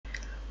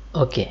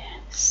Okay,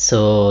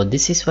 so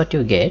this is what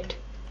you get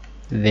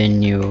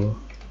when you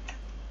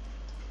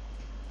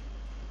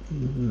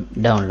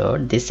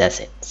download this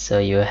asset. So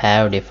you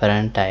have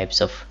different types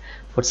of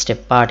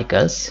footstep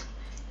particles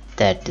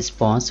that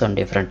spawns on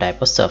different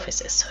type of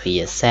surfaces. So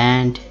here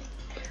sand,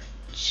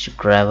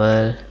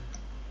 gravel,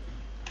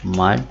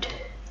 mud,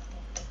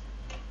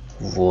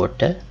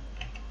 water,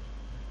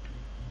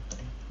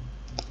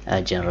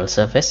 a general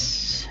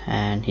surface,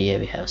 and here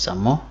we have some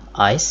more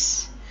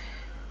ice,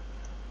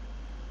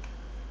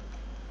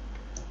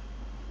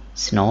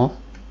 snow,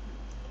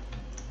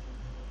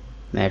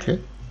 metal,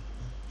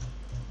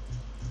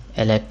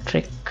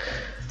 electric,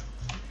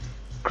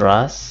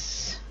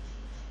 grass,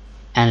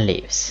 and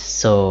leaves.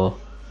 So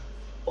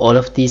all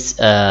of these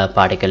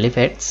particle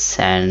effects,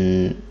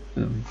 and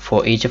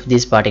for each of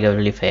these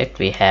particle effect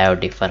we have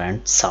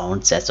different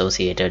sounds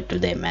associated to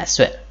them as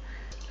well,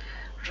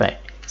 right?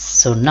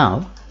 So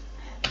now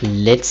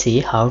let's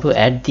see how to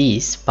add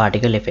these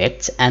particle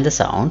effects and the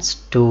sounds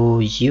to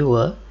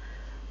your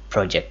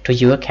project, to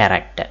your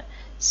character.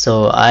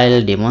 So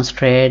I'll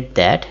demonstrate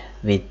that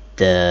with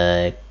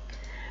the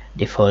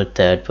default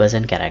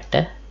third-person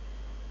character.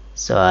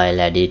 So I'll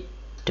add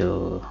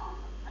the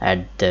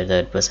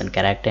third-person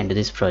character into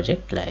this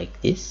project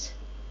like this.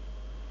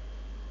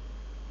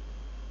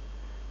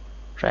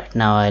 Right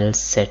now I'll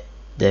set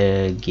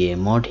the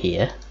game mode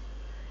here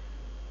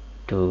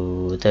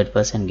to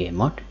third-person game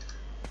mode.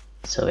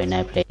 So when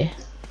I play,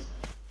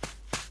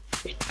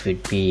 it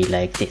would be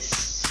like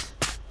this.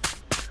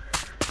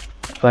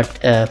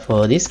 But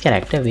for this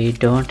character we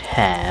don't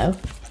have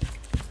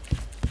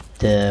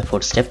the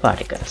footstep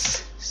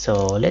particles,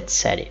 so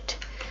let's add it.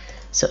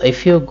 So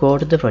if you go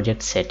to the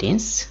project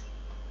settings,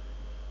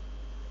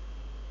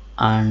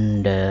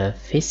 under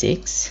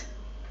physics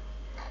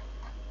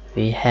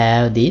we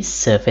have these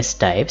surface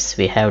types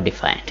we have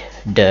defined: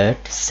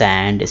 dirt,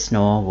 sand,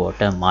 snow,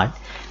 water, mud,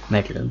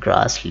 metal,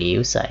 grass,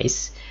 leaves,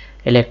 ice,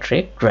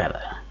 electric,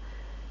 gravel.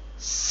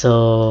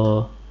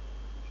 So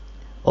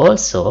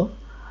also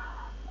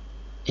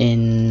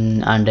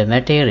under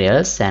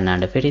materials and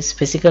under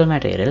physical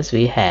materials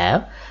we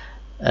have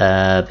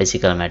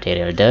physical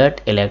material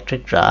dirt,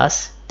 electric,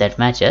 grass that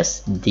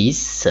matches these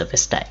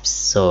surface types.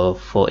 So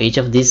for each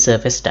of these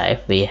surface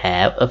type we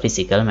have a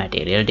physical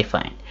material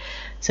defined.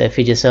 So if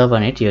you just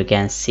open it, you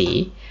can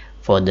see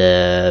for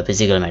the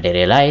physical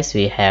material ice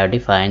we have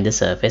defined the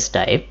surface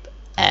type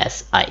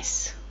as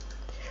ice,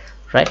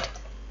 right?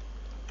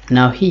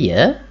 Now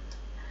here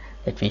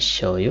let me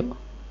show you.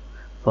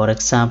 For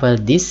example,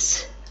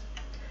 this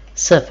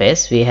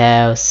surface we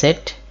have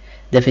set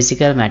the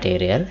physical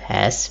material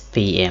as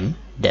PM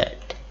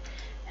dirt,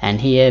 and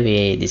here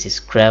this is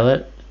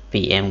gravel,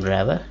 PM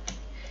gravel,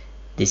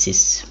 this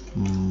is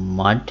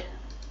mud,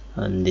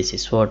 and this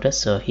is water.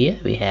 So here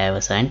we have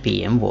assigned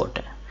PM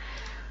water,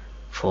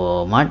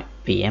 for mud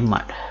PM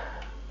mud,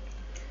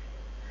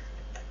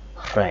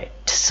 right?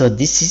 So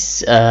this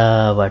is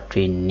what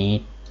we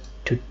need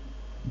to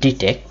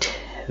detect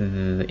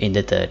in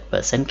the third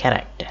person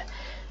character.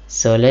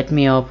 So let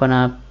me open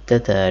up the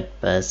third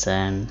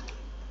person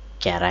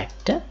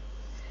character,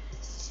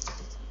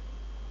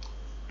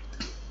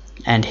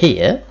 and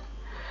here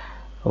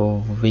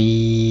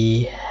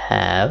we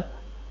have,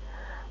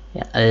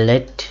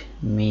 let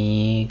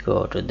me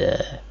go to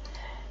the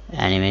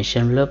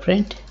animation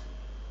blueprint.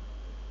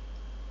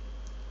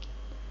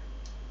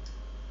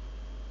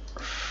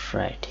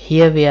 Right,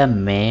 here we are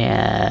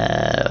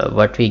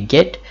what we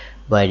get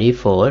by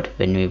default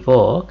when we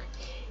walk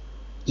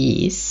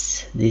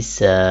is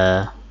this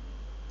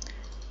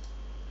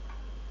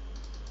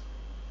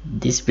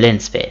this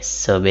blend space.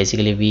 So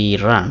basically we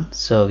run,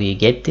 so we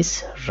get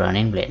this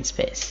running blend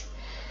space.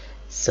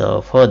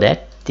 So for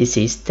that, this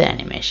is the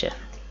animation.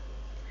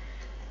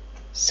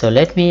 So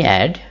let me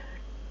add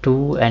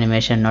 2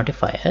 animation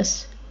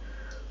notifiers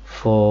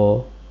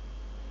for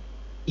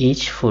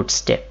each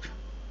footstep.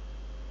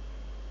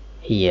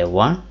 Here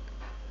one,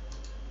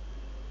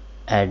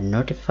 add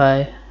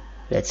notifier.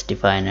 Let's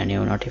define a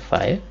new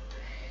notifier,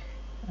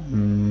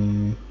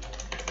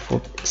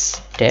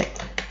 footstep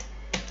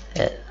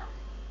L,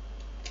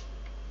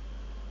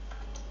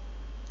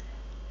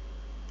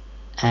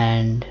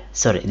 and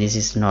sorry, this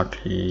is not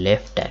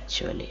left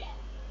actually,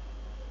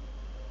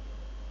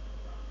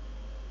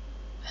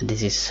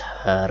 this is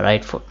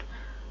right foot.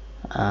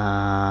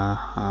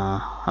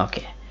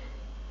 Okay,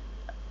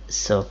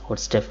 so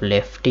footstep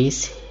left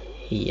is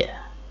here,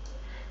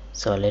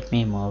 so let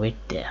me move it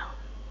there.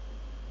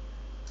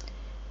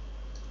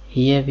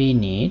 Here we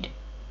need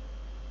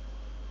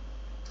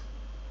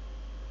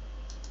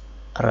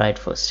right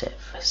footstep,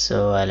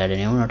 so I'll add a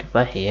new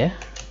notifier here,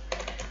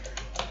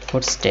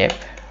 footstep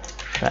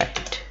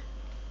right,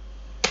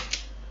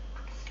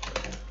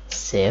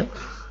 save.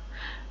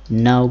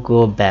 Now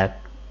go back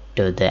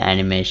to the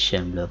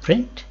animation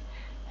blueprint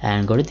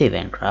and go to the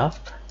event graph.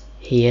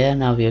 Here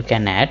now you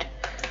can add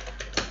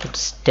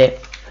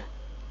footstep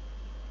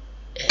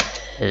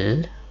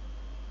L.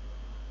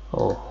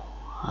 Oh,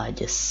 I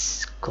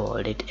just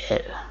called it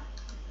L.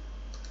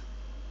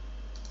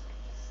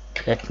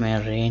 let me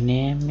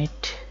rename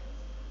it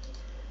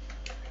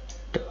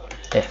to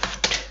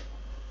left.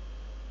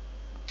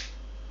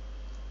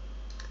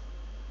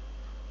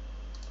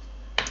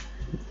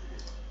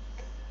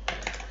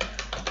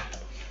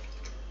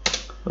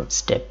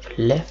 Footstep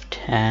left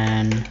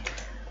and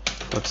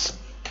footstep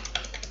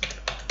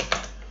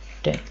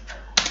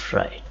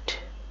right.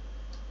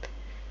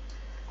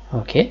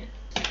 Okay,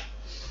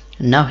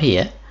 now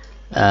here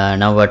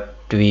now what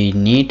we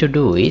need to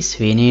do is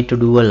we need to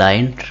do a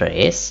line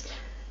trace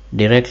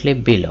directly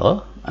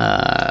below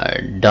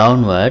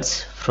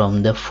downwards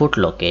from the foot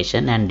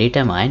location and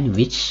determine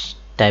which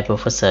type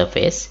of a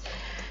surface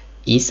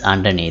is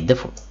underneath the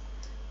foot.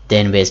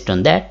 Then based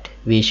on that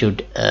we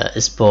should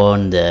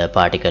spawn the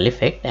particle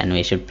effect and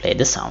we should play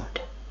the sound.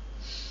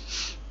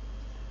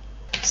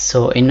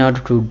 So in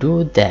order to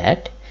do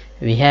that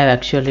we have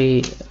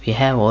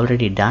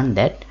already done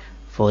that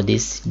for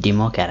this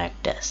demo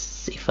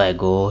characters. If I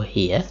go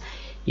here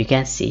you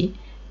can see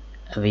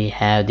we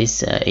have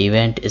this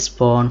event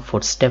spawn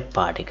footstep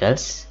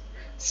particles.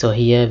 So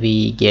here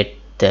we get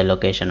the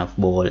location of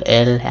ball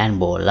L and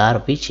ball R,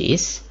 which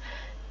is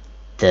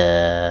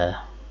the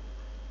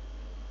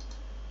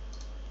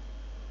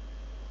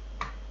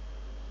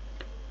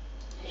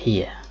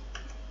here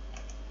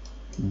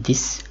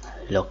this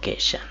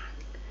location,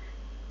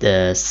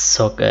 the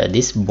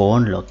this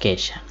bone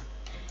location.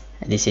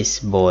 This is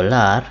ball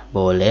R,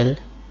 ball L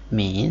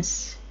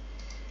means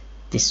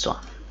this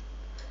one.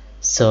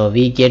 So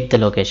we get the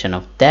location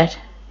of that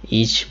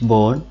each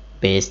bone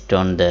based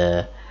on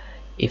the,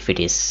 if it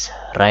is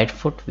right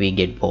foot we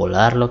get ball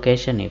R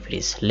location, if it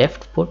is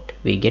left foot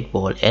we get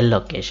ball L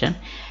location,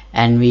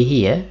 and we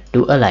here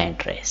do a line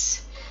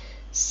trace.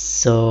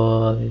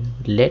 So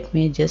let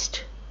me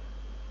just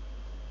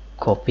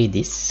copy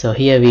this. So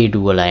here we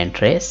do a line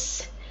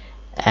trace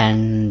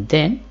and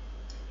then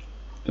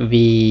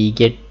we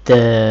get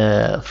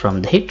the,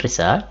 from the hit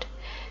result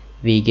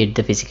we get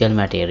the physical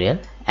material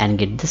and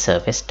get the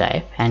surface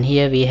type, and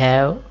here we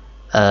have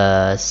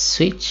a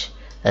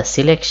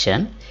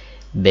selection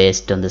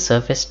based on the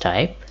surface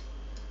type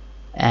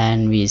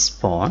and we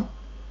spawn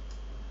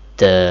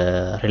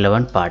the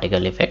relevant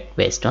particle effect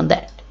based on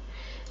that.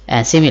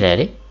 And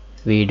similarly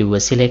we do a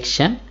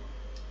selection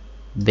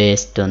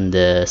based on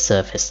the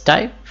surface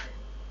type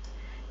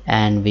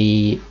and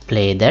we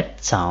play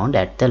that sound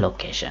at the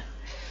location.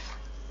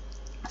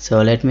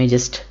 So let me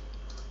just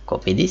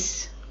copy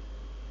this,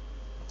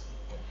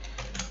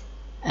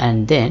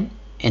 and then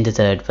in the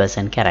third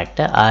person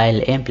character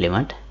I'll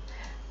implement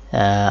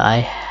I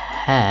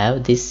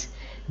have this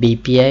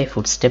BPI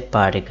footstep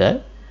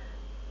particle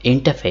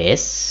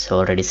interface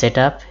already set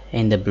up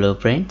in the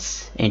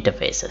blueprints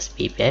interfaces,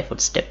 BPI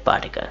footstep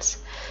particles.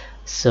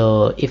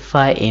 So if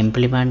I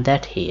implement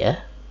that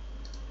here,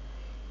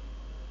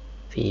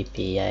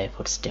 BPI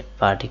footstep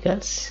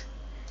particles,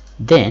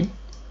 then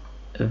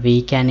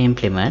we can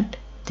implement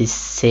this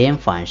same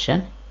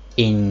function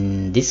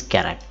in this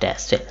character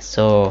as well.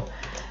 So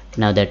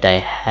now that I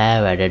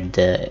have added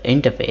the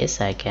interface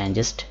I can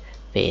just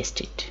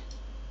paste it.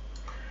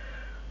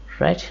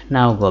 Right,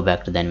 now go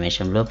back to the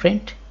animation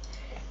blueprint,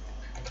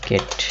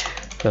 get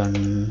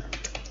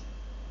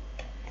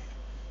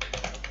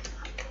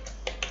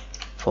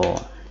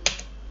phone,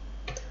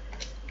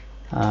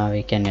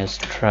 we can use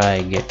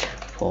try get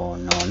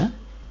phone owner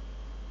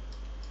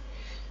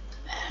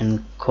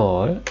and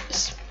call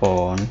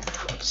spawn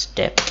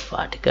footstep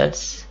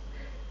particles.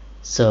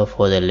 So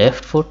for the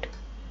left foot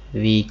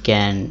we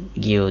can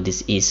give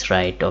this is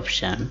right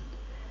option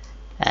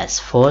as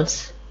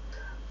false.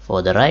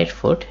 For the right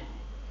foot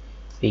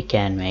we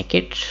can make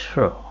it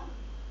true.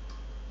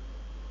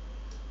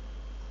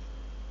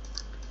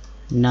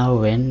 Now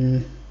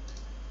when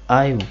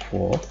I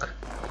walk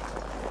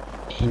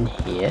in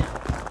here,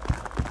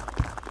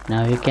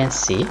 now you can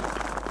see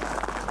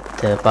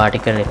the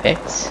particle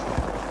effects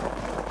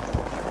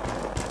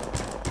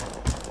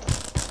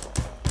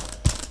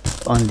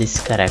on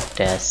this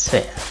character as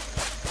well.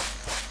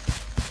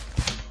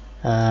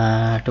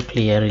 To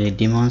clearly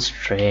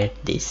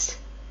demonstrate this,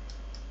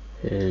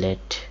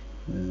 let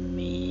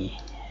me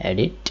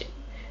edit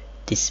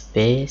this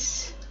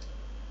space.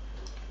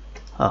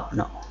 Oh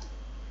no,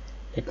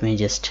 let me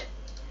just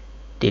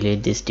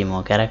delete these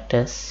demo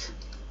characters.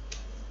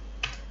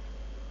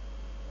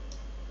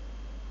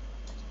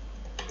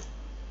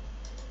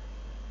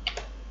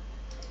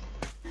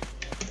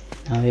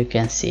 Now you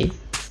can see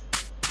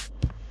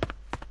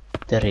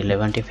the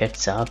relevant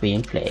effects are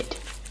being played.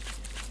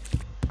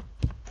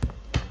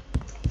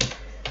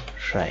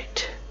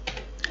 Right,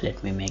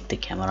 let me make the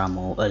camera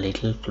move a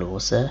little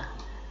closer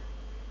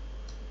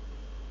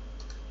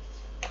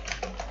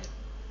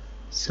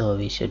so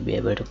we should be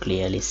able to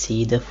clearly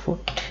see the foot.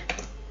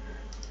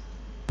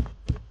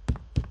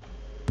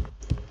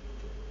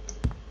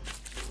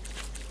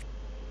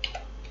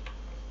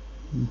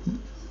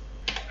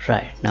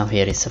 Right, now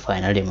here is the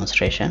final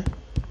demonstration.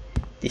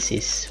 This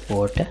is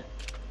water,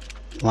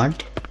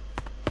 mud,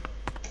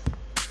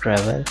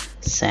 gravel,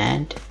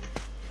 sand,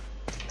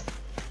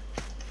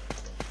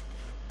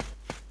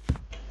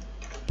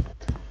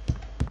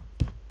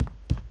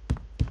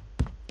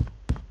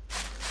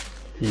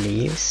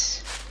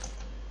 leaves,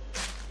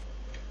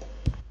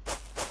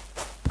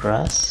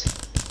 grass,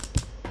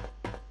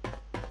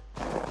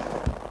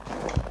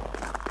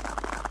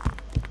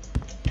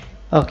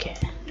 okay,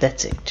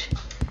 that's it.